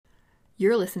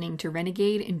You're listening to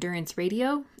Renegade Endurance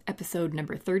Radio, episode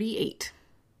number 38.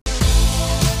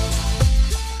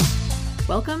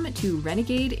 Welcome to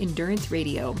Renegade Endurance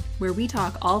Radio, where we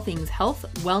talk all things health,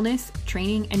 wellness,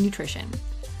 training, and nutrition.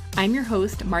 I'm your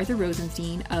host, Martha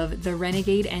Rosenstein of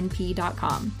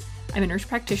therenegadenp.com. I'm a nurse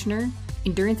practitioner,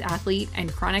 endurance athlete,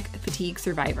 and chronic fatigue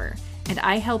survivor, and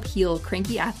I help heal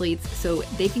cranky athletes so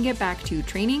they can get back to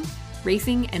training,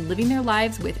 racing, and living their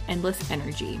lives with endless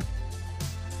energy.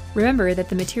 Remember that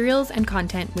the materials and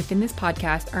content within this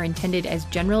podcast are intended as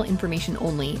general information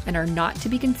only and are not to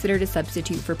be considered a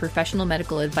substitute for professional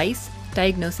medical advice,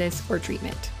 diagnosis, or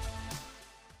treatment.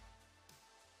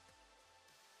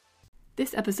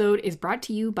 This episode is brought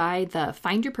to you by the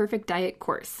Find Your Perfect Diet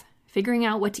course. Figuring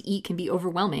out what to eat can be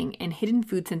overwhelming, and hidden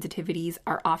food sensitivities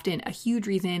are often a huge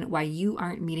reason why you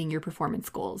aren't meeting your performance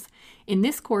goals. In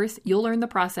this course, you'll learn the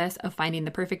process of finding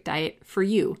the perfect diet for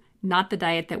you, not the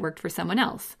diet that worked for someone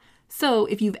else. So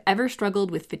if you've ever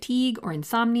struggled with fatigue or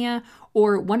insomnia,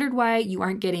 or wondered why you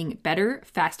aren't getting better,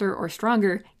 faster, or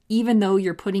stronger, even though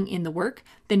you're putting in the work,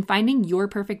 then finding your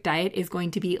perfect diet is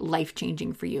going to be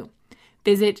life-changing for you.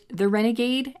 Visit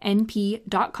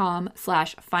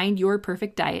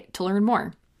therenegadenp.com/findyourperfectdiet to learn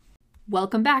more.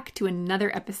 Welcome back to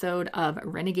another episode of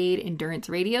Renegade Endurance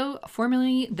Radio,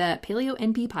 formerly the Paleo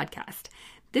NP podcast.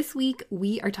 This week,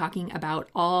 we are talking about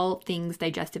all things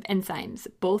digestive enzymes,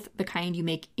 both the kind you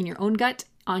make in your own gut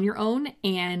on your own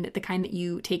and the kind that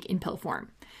you take in pill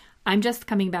form. I'm just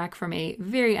coming back from a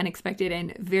very unexpected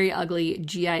and very ugly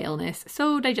GI illness,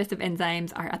 so digestive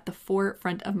enzymes are at the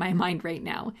forefront of my mind right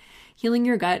now. Healing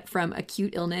your gut from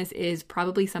acute illness is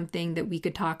probably something that we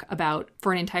could talk about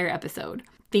for an entire episode.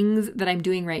 Things that I'm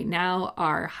doing right now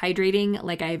are hydrating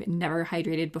like I've never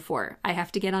hydrated before. I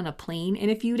have to get on a plane in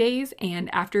a few days,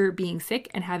 and after being sick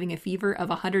and having a fever of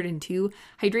 102,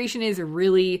 hydration is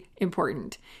really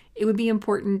important. It would be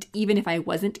important even if I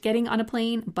wasn't getting on a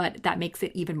plane, but that makes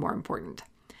it even more important.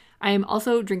 I am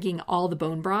also drinking all the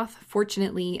bone broth.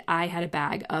 Fortunately, I had a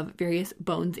bag of various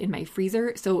bones in my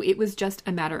freezer, so it was just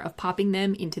a matter of popping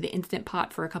them into the Instant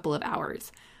Pot for a couple of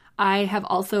hours. I have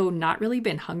also not really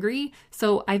been hungry,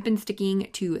 so I've been sticking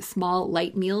to small,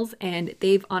 light meals, and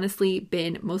they've honestly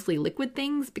been mostly liquid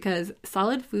things because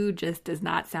solid food just does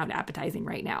not sound appetizing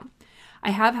right now.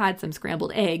 I have had some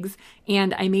scrambled eggs,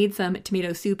 and I made some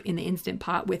tomato soup in the Instant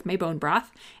Pot with my bone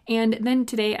broth, and then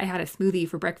today I had a smoothie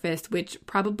for breakfast, which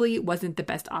probably wasn't the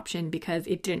best option because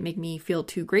it didn't make me feel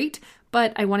too great,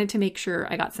 but I wanted to make sure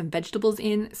I got some vegetables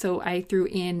in, so I threw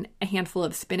in a handful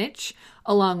of spinach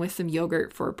along with some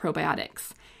yogurt for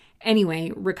probiotics.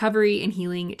 Anyway, recovery and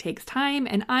healing takes time,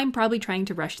 and I'm probably trying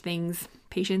to rush things.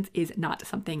 Patience is not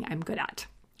something I'm good at.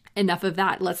 Enough of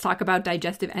that, let's talk about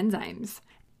digestive enzymes.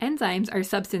 Enzymes are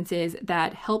substances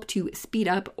that help to speed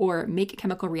up or make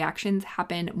chemical reactions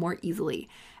happen more easily.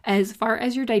 As far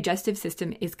as your digestive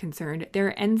system is concerned, there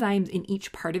are enzymes in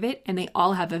each part of it, and they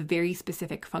all have a very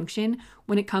specific function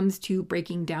when it comes to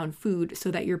breaking down food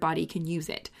so that your body can use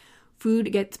it.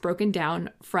 Food gets broken down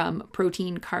from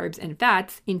protein, carbs, and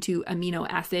fats into amino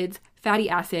acids, fatty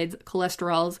acids,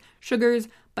 cholesterols, sugars,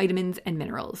 vitamins, and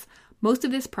minerals. Most of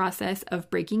this process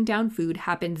of breaking down food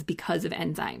happens because of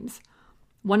enzymes.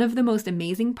 One of the most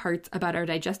amazing parts about our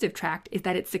digestive tract is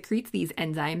that it secretes these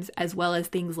enzymes, as well as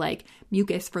things like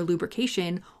mucus for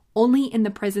lubrication, only in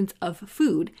the presence of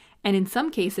food. And in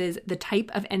some cases, the type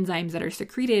of enzymes that are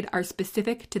secreted are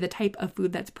specific to the type of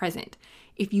food that's present.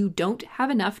 If you don't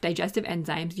have enough digestive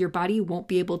enzymes, your body won't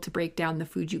be able to break down the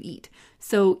food you eat.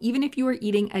 So even if you are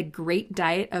eating a great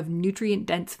diet of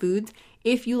nutrient-dense foods,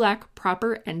 if you lack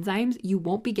proper enzymes, you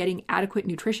won't be getting adequate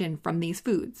nutrition from these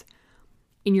foods.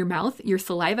 In your mouth, your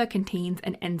saliva contains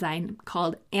an enzyme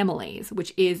called amylase,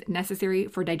 which is necessary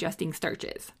for digesting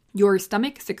starches. Your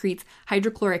stomach secretes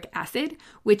hydrochloric acid,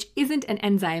 which isn't an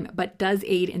enzyme but does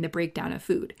aid in the breakdown of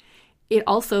food. It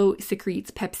also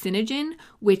secretes pepsinogen,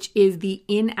 which is the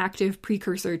inactive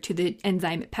precursor to the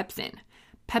enzyme pepsin.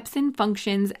 Pepsin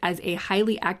functions as a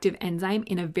highly active enzyme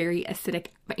in a very acidic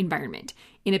environment,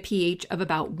 in a pH of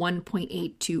about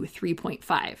 1.8 to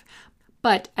 3.5.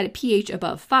 But at a pH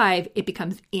above 5, it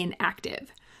becomes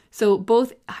inactive. So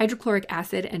both hydrochloric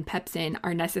acid and pepsin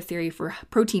are necessary for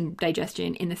protein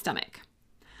digestion in the stomach.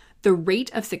 The rate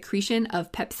of secretion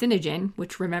of pepsinogen,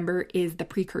 which remember is the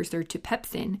precursor to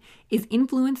pepsin, is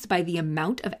influenced by the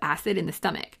amount of acid in the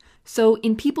stomach. So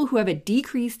in people who have a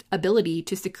decreased ability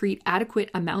to secrete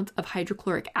adequate amounts of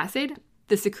hydrochloric acid,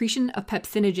 the secretion of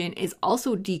pepsinogen is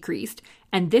also decreased,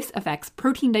 and this affects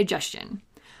protein digestion.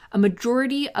 A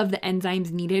majority of the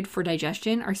enzymes needed for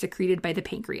digestion are secreted by the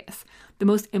pancreas. The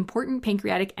most important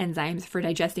pancreatic enzymes for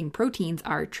digesting proteins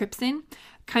are trypsin,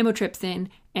 chymotrypsin,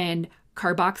 and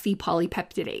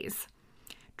carboxypolypeptidase.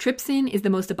 Trypsin is the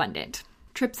most abundant.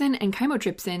 Trypsin and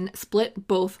chymotrypsin split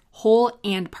both whole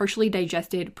and partially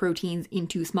digested proteins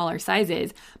into smaller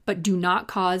sizes, but do not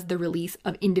cause the release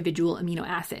of individual amino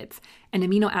acids. And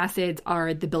amino acids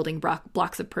are the building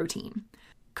blocks of protein.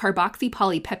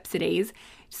 Carboxypolypeptidase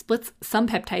splits some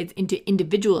peptides into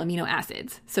individual amino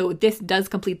acids, so this does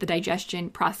complete the digestion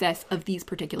process of these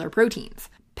particular proteins.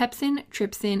 Pepsin,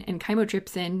 trypsin, and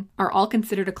chymotrypsin are all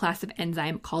considered a class of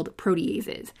enzyme called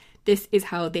proteases. This is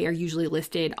how they are usually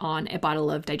listed on a bottle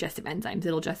of digestive enzymes.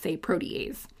 It'll just say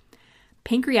protease.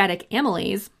 Pancreatic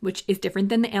amylase, which is different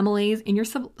than the amylase in your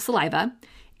saliva,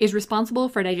 is responsible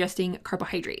for digesting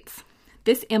carbohydrates.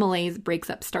 This amylase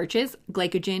breaks up starches,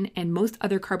 glycogen, and most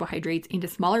other carbohydrates into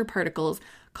smaller particles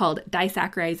called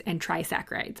disaccharides and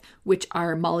trisaccharides, which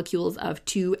are molecules of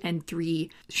 2 and 3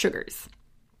 sugars.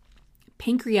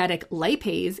 Pancreatic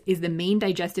lipase is the main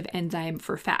digestive enzyme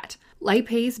for fat.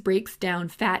 Lipase breaks down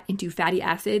fat into fatty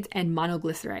acids and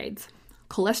monoglycerides.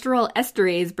 Cholesterol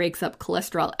esterase breaks up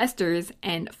cholesterol esters,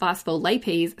 and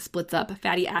phospholipase splits up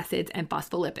fatty acids and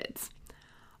phospholipids.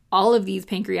 All of these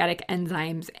pancreatic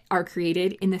enzymes are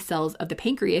created in the cells of the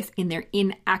pancreas in their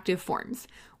inactive forms.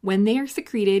 When they are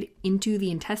secreted into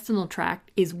the intestinal tract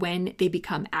is when they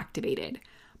become activated.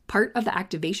 Part of the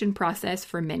activation process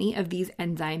for many of these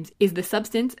enzymes is the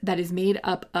substance that is made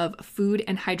up of food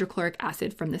and hydrochloric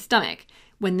acid from the stomach.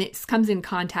 When this comes in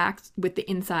contact with the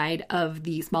inside of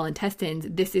the small intestines,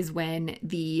 this is when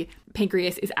the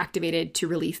pancreas is activated to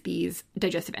release these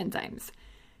digestive enzymes.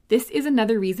 This is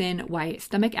another reason why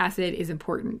stomach acid is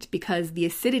important, because the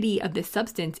acidity of this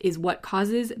substance is what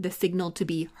causes the signal to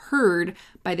be heard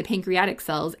by the pancreatic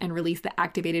cells and release the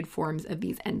activated forms of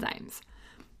these enzymes.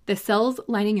 The cells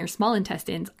lining your small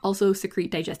intestines also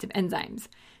secrete digestive enzymes.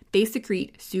 They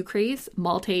secrete sucrase,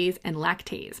 maltase, and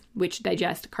lactase, which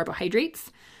digest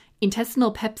carbohydrates.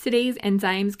 Intestinal peptidase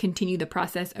enzymes continue the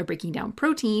process of breaking down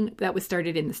protein that was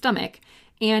started in the stomach,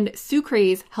 and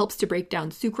sucrase helps to break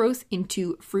down sucrose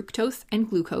into fructose and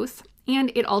glucose,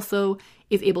 and it also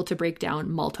is able to break down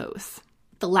maltose.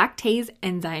 The lactase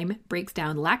enzyme breaks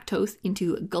down lactose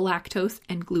into galactose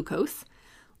and glucose.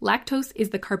 Lactose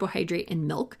is the carbohydrate in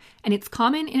milk, and it's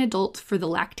common in adults for the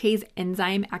lactase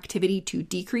enzyme activity to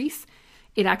decrease.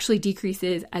 It actually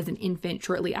decreases as an infant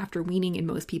shortly after weaning in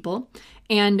most people.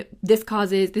 And this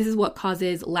is what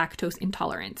causes lactose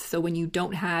intolerance. So when you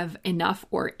don't have enough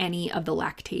or any of the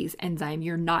lactase enzyme,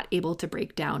 you're not able to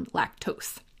break down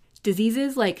lactose.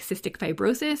 Diseases like cystic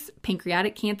fibrosis,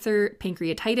 pancreatic cancer,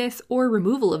 pancreatitis, or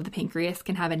removal of the pancreas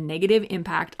can have a negative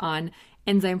impact on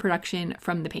enzyme production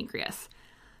from the pancreas.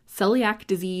 Celiac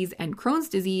disease and Crohn's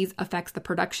disease affects the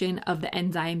production of the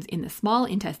enzymes in the small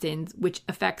intestines, which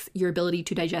affects your ability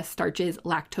to digest starches,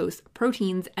 lactose,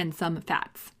 proteins, and some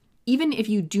fats. Even if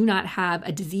you do not have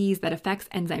a disease that affects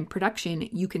enzyme production,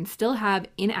 you can still have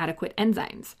inadequate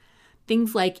enzymes.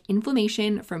 Things like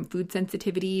inflammation from food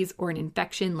sensitivities or an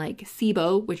infection like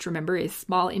SIBO, which remember is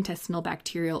small intestinal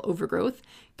bacterial overgrowth,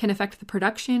 can affect the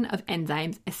production of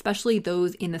enzymes, especially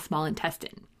those in the small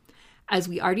intestine. As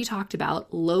we already talked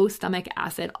about, low stomach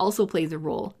acid also plays a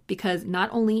role because not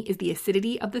only is the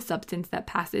acidity of the substance that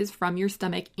passes from your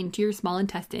stomach into your small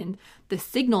intestine the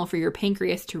signal for your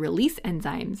pancreas to release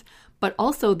enzymes, but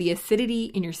also the acidity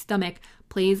in your stomach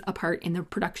plays a part in the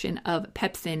production of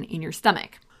pepsin in your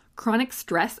stomach. Chronic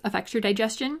stress affects your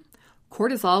digestion.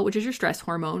 Cortisol, which is your stress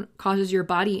hormone, causes your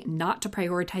body not to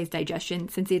prioritize digestion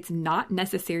since it's not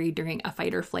necessary during a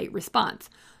fight or flight response.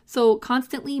 So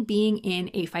constantly being in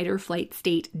a fight or flight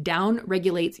state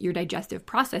down-regulates your digestive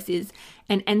processes,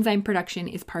 and enzyme production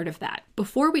is part of that.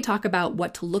 Before we talk about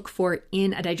what to look for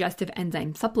in a digestive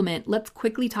enzyme supplement, let's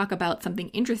quickly talk about something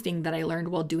interesting that I learned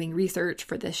while doing research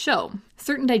for this show.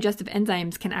 Certain digestive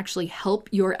enzymes can actually help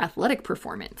your athletic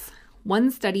performance.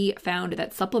 One study found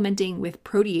that supplementing with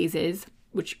proteases,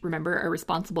 which remember are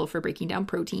responsible for breaking down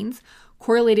proteins,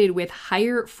 correlated with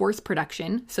higher force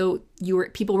production. So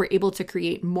people were able to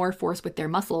create more force with their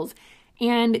muscles,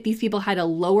 and these people had a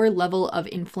lower level of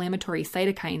inflammatory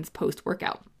cytokines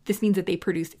post-workout. This means that they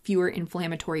produced fewer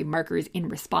inflammatory markers in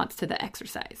response to the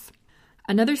exercise.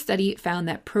 Another study found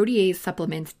that protease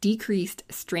supplements decreased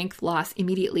strength loss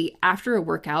immediately after a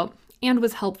workout and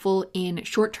was helpful in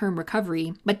short-term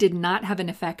recovery, but did not have an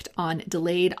effect on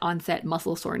delayed onset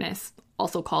muscle soreness,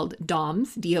 also called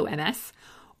DOMS, D-O-M-S,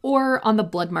 or on the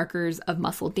blood markers of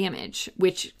muscle damage,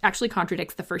 which actually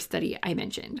contradicts the first study I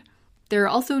mentioned. There are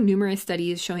also numerous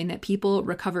studies showing that people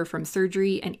recover from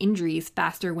surgery and injuries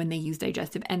faster when they use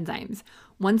digestive enzymes.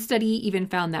 One study even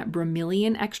found that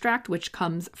bromelain extract, which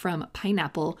comes from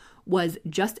pineapple, was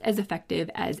just as effective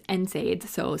as NSAIDs,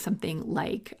 so something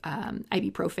like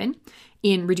ibuprofen,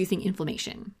 in reducing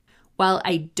inflammation. While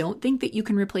I don't think that you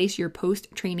can replace your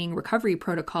post-training recovery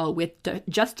protocol with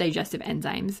just digestive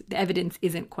enzymes, the evidence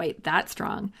isn't quite that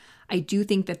strong, I do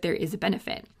think that there is a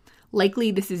benefit.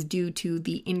 Likely this is due to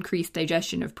the increased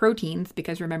digestion of proteins,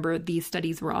 because remember, these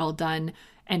studies were all done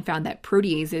and found that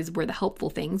proteases were the helpful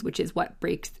things, which is what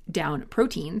breaks down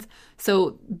proteins.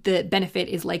 So the benefit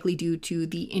is likely due to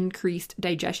the increased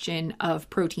digestion of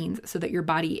proteins so that your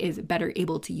body is better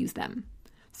able to use them.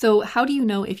 So how do you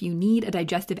know if you need a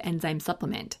digestive enzyme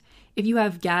supplement? If you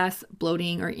have gas,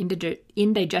 bloating, or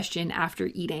indigestion after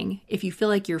eating, if you feel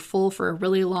like you're full for a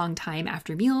really long time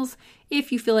after meals,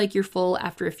 if you feel like you're full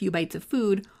after a few bites of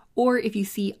food, or if you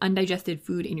see undigested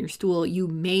food in your stool, you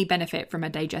may benefit from a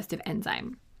digestive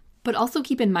enzyme. But also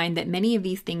keep in mind that many of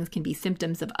these things can be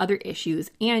symptoms of other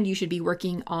issues, and you should be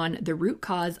working on the root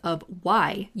cause of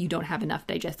why you don't have enough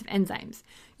digestive enzymes.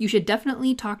 You should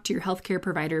definitely talk to your healthcare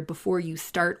provider before you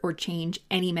start or change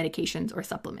any medications or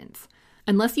supplements.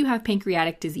 Unless you have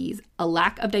pancreatic disease, a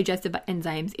lack of digestive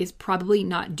enzymes is probably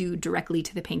not due directly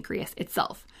to the pancreas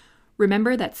itself.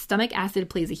 Remember that stomach acid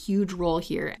plays a huge role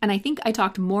here, and I think I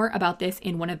talked more about this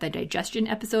in one of the digestion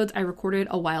episodes I recorded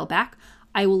a while back.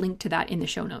 I will link to that in the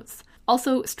show notes.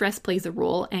 Also, stress plays a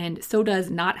role, and so does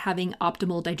not having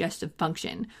optimal digestive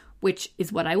function, which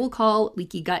is what I will call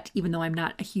leaky gut, even though I'm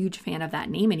not a huge fan of that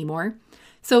name anymore.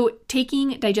 So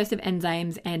taking digestive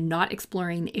enzymes and not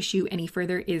exploring the issue any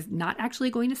further is not actually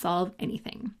going to solve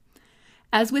anything.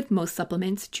 As with most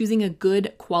supplements, choosing a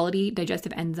good quality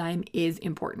digestive enzyme is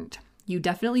important. You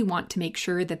definitely want to make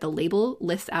sure that the label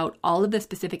lists out all of the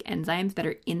specific enzymes that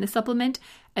are in the supplement,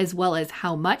 as well as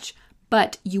how much,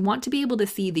 but you want to be able to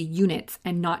see the units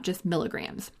and not just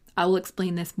milligrams. I will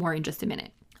explain this more in just a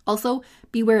minute. Also,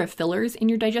 beware of fillers in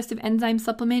your digestive enzyme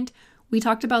supplement. We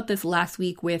talked about this last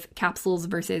week with capsules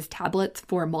versus tablets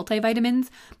for multivitamins,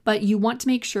 but you want to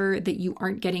make sure that you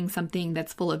aren't getting something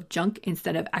that's full of junk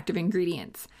instead of active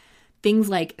ingredients. Things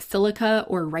like silica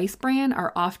or rice bran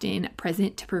are often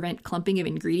present to prevent clumping of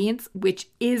ingredients, which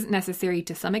is necessary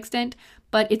to some extent,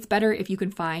 but it's better if you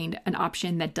can find an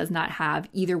option that does not have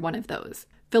either one of those.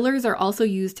 Fillers are also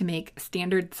used to make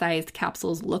standard-sized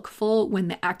capsules look full when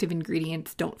the active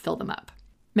ingredients don't fill them up.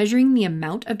 Measuring the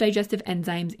amount of digestive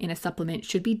enzymes in a supplement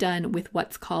should be done with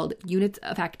what's called units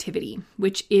of activity,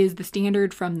 which is the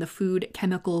standard from the Food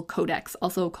Chemical Codex,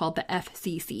 also called the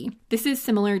FCC. This is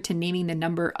similar to naming the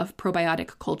number of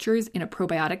probiotic cultures in a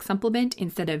probiotic supplement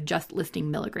instead of just listing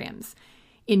milligrams.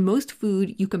 In most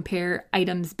food, you compare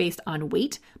items based on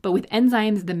weight, but with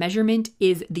enzymes, the measurement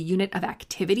is the unit of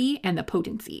activity and the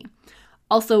potency.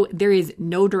 Also, there is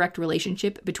no direct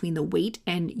relationship between the weight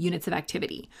and units of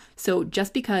activity. So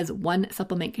just because one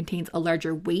supplement contains a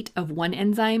larger weight of one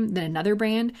enzyme than another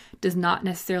brand does not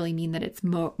necessarily mean that it's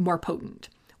more potent.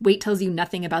 Weight tells you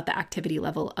nothing about the activity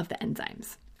level of the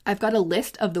enzymes. I've got a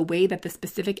list of the way that the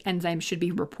specific enzymes should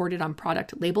be reported on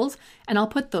product labels, and I'll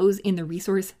put those in the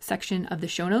resource section of the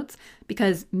show notes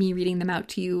because me reading them out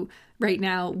to you right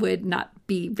now would not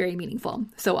be very meaningful.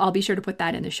 So I'll be sure to put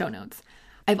that in the show notes.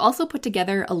 I've also put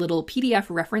together a little PDF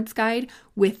reference guide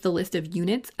with the list of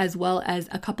units as well as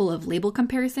a couple of label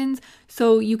comparisons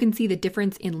so you can see the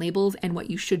difference in labels and what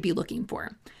you should be looking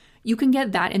for. You can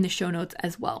get that in the show notes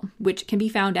as well, which can be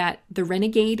found at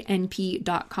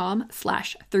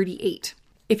therenegadenp.com/38.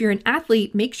 If you're an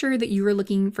athlete, make sure that you are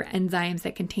looking for enzymes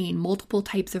that contain multiple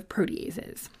types of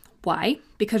proteases. Why?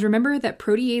 Because remember that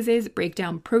proteases break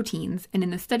down proteins, and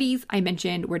in the studies I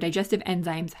mentioned where digestive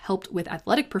enzymes helped with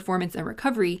athletic performance and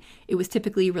recovery, it was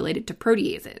typically related to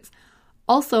proteases.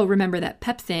 Also, remember that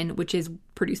pepsin, which is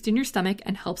produced in your stomach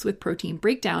and helps with protein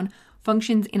breakdown,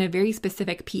 functions in a very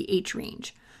specific pH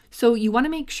range. So you want to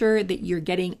make sure that you're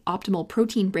getting optimal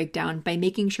protein breakdown by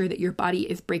making sure that your body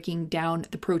is breaking down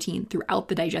the protein throughout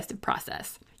the digestive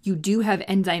process. You do have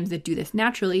enzymes that do this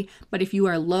naturally, but if you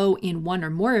are low in one or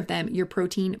more of them, your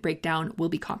protein breakdown will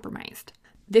be compromised.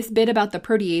 This bit about the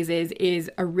proteases is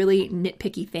a really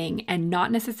nitpicky thing and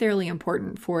not necessarily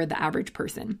important for the average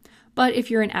person. But if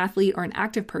you're an athlete or an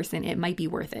active person, it might be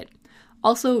worth it.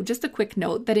 Also, just a quick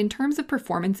note that in terms of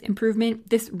performance improvement,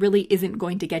 this really isn't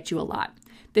going to get you a lot.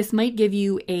 This might give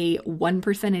you a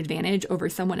 1% advantage over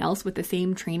someone else with the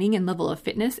same training and level of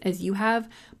fitness as you have,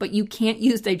 but you can't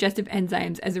use digestive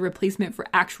enzymes as a replacement for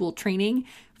actual training,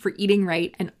 for eating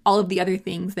right, and all of the other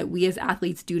things that we as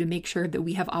athletes do to make sure that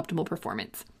we have optimal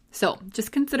performance. So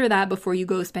just consider that before you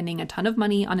go spending a ton of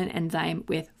money on an enzyme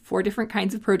with 4 different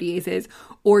kinds of proteases,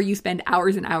 or you spend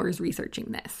hours and hours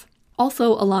researching this.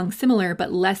 Also, along similar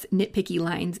but less nitpicky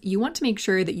lines, you want to make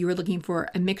sure that you are looking for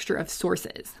a mixture of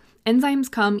sources. Enzymes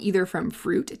come either from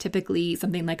fruit, typically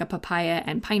something like a papaya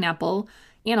and pineapple,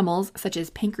 animals such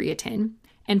as pancreatin,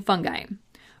 and fungi.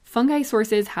 Fungi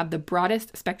sources have the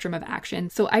broadest spectrum of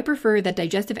action, so I prefer that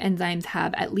digestive enzymes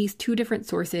have at least 2 different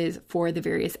sources for the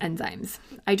various enzymes.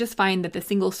 I just find that the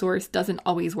single source doesn't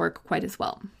always work quite as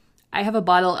well. I have a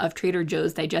bottle of Trader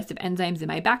Joe's digestive enzymes in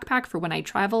my backpack for when I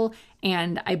travel,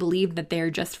 and I believe that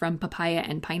they're just from papaya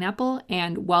and pineapple,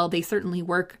 and while they certainly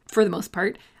work for the most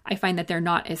part, I find that they're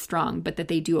not as strong, but that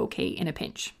they do okay in a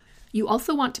pinch. You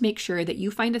also want to make sure that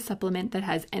you find a supplement that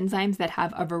has enzymes that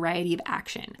have a variety of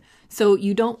action. So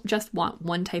you don't just want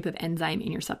one type of enzyme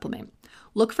in your supplement.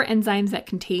 Look for enzymes that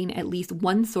contain at least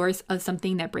one source of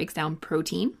something that breaks down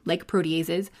protein, like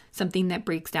proteases, something that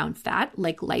breaks down fat,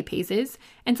 like lipases,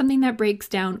 and something that breaks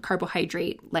down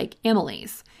carbohydrate, like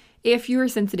amylase. If you're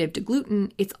sensitive to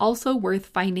gluten, it's also worth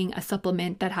finding a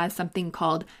supplement that has something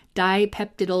called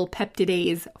dipeptidyl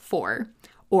peptidase 4,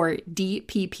 or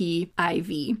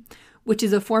DPPIV, which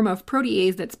is a form of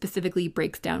protease that specifically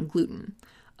breaks down gluten.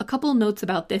 A couple notes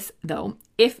about this, though.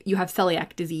 If you have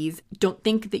celiac disease, don't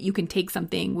think that you can take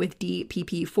something with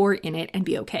DPP4 in it and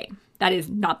be okay. That is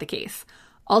not the case.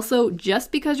 Also,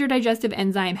 just because your digestive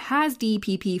enzyme has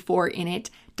DPP4 in it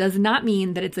does not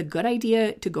mean that it's a good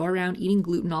idea to go around eating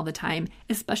gluten all the time,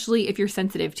 especially if you're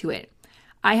sensitive to it.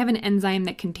 I have an enzyme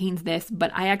that contains this,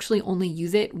 but I actually only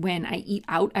use it when I eat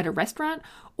out at a restaurant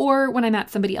or when I'm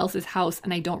at somebody else's house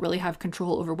and I don't really have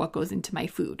control over what goes into my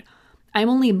food. I'm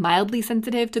only mildly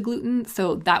sensitive to gluten,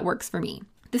 so that works for me.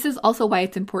 This is also why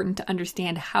it's important to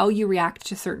understand how you react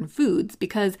to certain foods,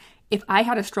 because if I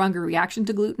had a stronger reaction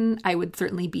to gluten, I would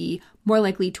certainly be more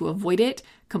likely to avoid it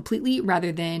completely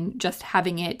rather than just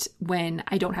having it when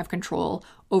I don't have control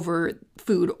over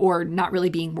food or not really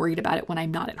being worried about it when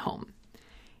I'm not at home.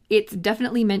 It's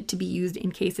definitely meant to be used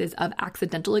in cases of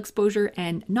accidental exposure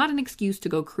and not an excuse to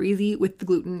go crazy with the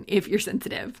gluten if you're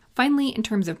sensitive. Finally, in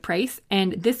terms of price,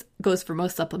 and this goes for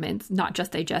most supplements, not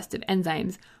just digestive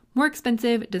enzymes, more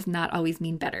expensive does not always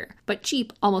mean better, but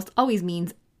cheap almost always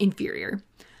means inferior.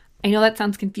 I know that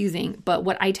sounds confusing, but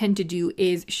what I tend to do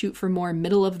is shoot for more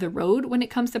middle of the road when it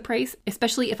comes to price,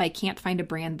 especially if I can't find a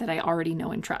brand that I already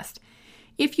know and trust.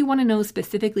 If you want to know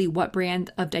specifically what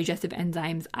brand of digestive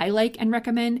enzymes I like and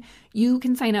recommend, you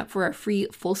can sign up for a free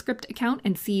Fullscript account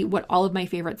and see what all of my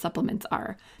favorite supplements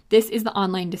are. This is the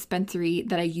online dispensary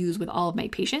that I use with all of my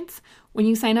patients. When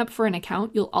you sign up for an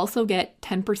account, you'll also get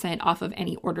 10% off of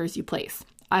any orders you place.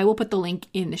 I will put the link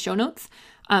in the show notes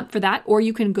for that, or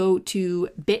you can go to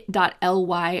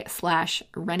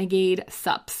bit.ly/renegade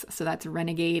supps. So that's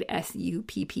renegade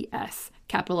SUPPS.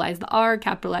 Capitalize the R,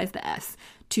 capitalize the S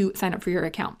to sign up for your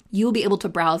account. You'll be able to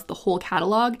browse the whole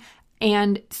catalog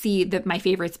and see my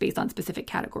favorites based on specific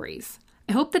categories.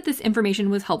 I hope that this information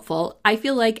was helpful. I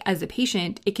feel like as a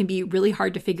patient, it can be really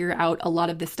hard to figure out a lot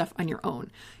of this stuff on your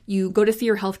own. You go to see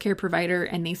your healthcare provider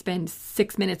and they spend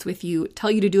 6 minutes with you,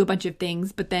 tell you to do a bunch of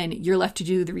things, but then you're left to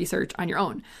do the research on your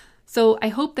own. So I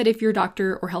hope that if your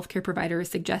doctor or healthcare provider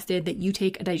suggested that you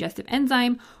take a digestive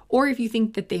enzyme, or if you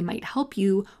think that they might help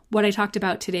you, what I talked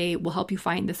about today will help you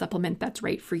find the supplement that's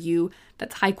right for you,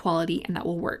 that's high quality, and that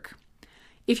will work.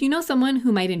 If you know someone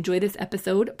who might enjoy this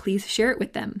episode, please share it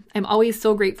with them. I'm always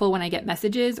so grateful when I get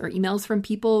messages or emails from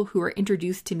people who are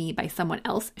introduced to me by someone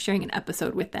else sharing an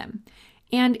episode with them.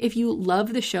 And if you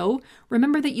love the show,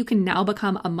 remember that you can now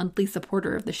become a monthly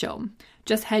supporter of the show.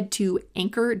 Just head to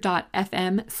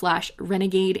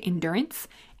anchor.fm/renegadeendurance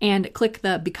and click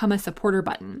the Become a Supporter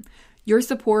button. Your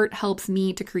support helps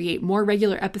me to create more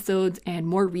regular episodes and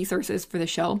more resources for the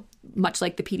show, much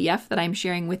like the PDF that I'm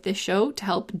sharing with this show to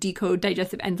help decode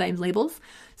digestive enzymes labels.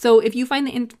 So if you find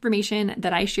the information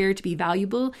that I share to be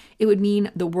valuable, it would mean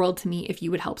the world to me if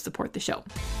you would help support the show.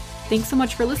 Thanks so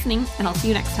much for listening, and I'll see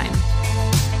you next time.